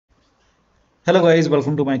Hello guys,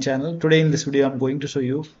 welcome to my channel. Today in this video I'm going to show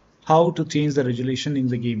you how to change the resolution in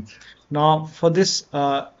the game. Now for this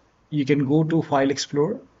you can go to File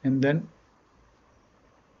Explorer and then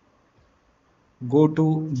go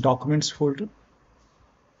to Documents folder,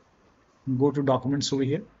 go to Documents over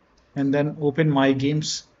here and then open My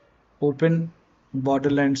Games, open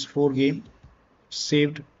Borderlands 4 game,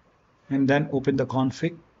 saved, and then open the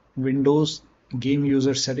config, Windows, Game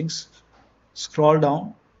User Settings, scroll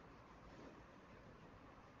down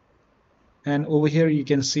and over here you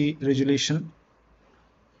can see resolution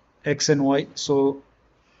X and Y. So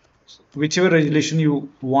whichever resolution you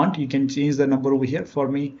want, you can change the number over here. For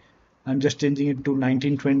me, I'm just changing it to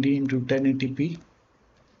 1920 into 1080p.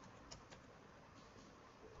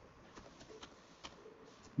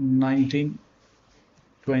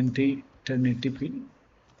 1920 1080p.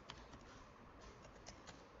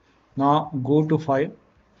 Now go to File,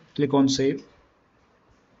 click on Save,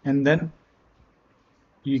 and then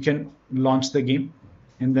you can launch the game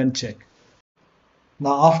and then check.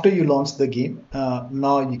 Now after you launch the game,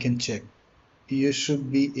 now you can check. You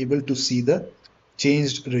should be able to see the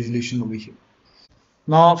changed resolution over here.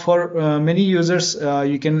 Now for many users,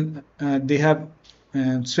 they have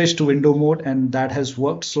switched to window mode and that has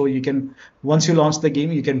worked. So you can, once you launch the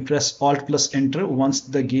game, you can press Alt plus Enter. Once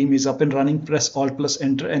the game is up and running, press Alt plus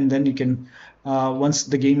Enter, and then you can, once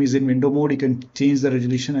the game is in window mode, you can change the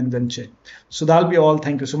resolution and then check. So that'll be all.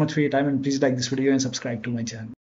 Thank you so much for your time, and please like this video and subscribe to my channel.